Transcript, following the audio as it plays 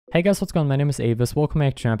Hey guys, what's going on? My name is Avisk. Welcome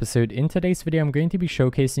back to an episode. In today's video, I'm going to be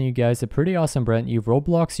showcasing you guys a pretty awesome brand new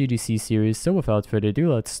Roblox UGC series. So without further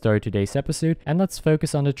ado, let's start today's episode and let's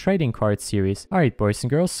focus on the trading card series. Alright boys and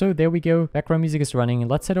girls, so there we go. Background music is running.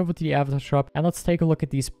 Let's head over to the avatar shop and let's take a look at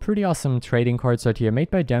these pretty awesome trading cards right here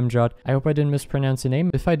made by Demjot. I hope I didn't mispronounce the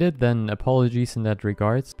name. If I did, then apologies in that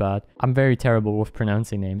regards, but I'm very terrible with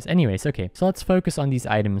pronouncing names. Anyways, okay, so let's focus on these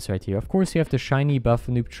items right here. Of course, you have the shiny buff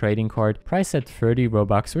noob trading card priced at 30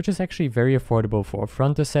 Robux, which is actually very affordable for a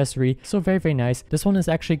front accessory, so very nice. This one is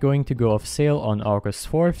actually going to go off sale on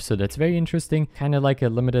August 4th, so that's very interesting, kind of like a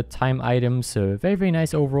limited time item, so very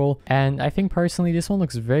nice overall. And I think personally this one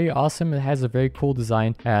looks very awesome. It has a very cool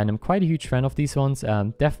design and I'm quite a huge fan of these ones.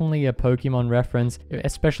 Definitely a Pokemon reference,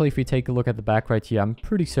 especially if you take a look at the back right here. I'm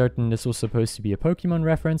pretty certain this was supposed to be a Pokemon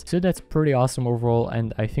reference, so that's pretty awesome overall,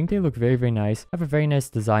 and I think they look very nice, have a very nice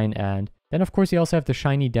design. And then of course you also have the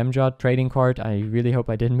shiny Demjot trading card. I really hope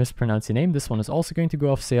I didn't mispronounce the name. This one is also going to go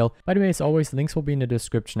off sale. By the way, as always, links will be in the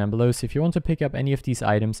description down below, so if you want to pick up any of these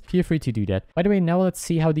items, feel free to do that. By the way, now let's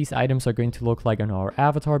see how these items are going to look like on our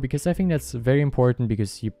avatar, because I think that's very important,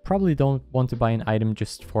 because you probably don't want to buy an item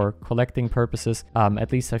just for collecting purposes.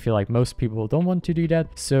 At least I feel like most people don't want to do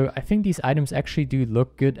that. So I think these items actually do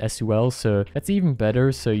look good as well, so that's even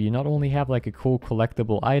better. So you not only have like a cool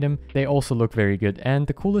collectible item, they also look very good. And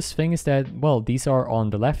the coolest thing is that, well, these are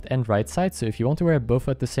on the left and right side, so if you want to wear both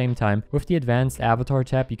at the same time with the advanced avatar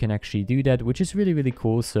tab, you can actually do that, which is really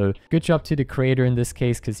cool. So good job to the creator in this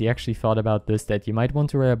case, because he actually thought about this, that you might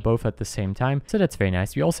want to wear both at the same time, so that's very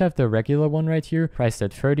nice. We also have the regular one right here priced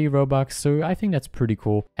at 30 Robux, so I think that's pretty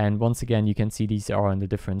cool. And once again, you can see these are on the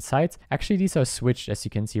different sides. Actually, these are switched, as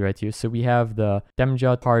you can see right here. So we have the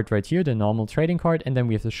Demjot card right here, the normal trading card, and then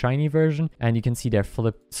we have the shiny version, and you can see they're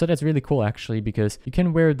flipped. So that's really cool actually, because you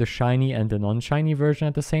can wear the shiny and the non-shiny version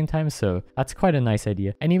at the same time, so that's quite a nice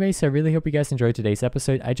idea. Anyways, I really hope you guys enjoyed today's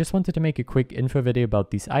episode. I just wanted to make a quick info video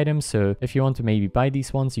about these items, so if you want to maybe buy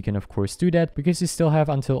these ones, you can of course do that, because you still have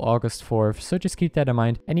until August 4th, so just keep that in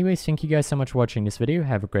mind. Anyways, thank you guys so much for watching this video.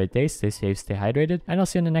 Have a great day, stay safe, stay hydrated, and I'll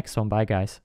see you in the next one. Bye guys.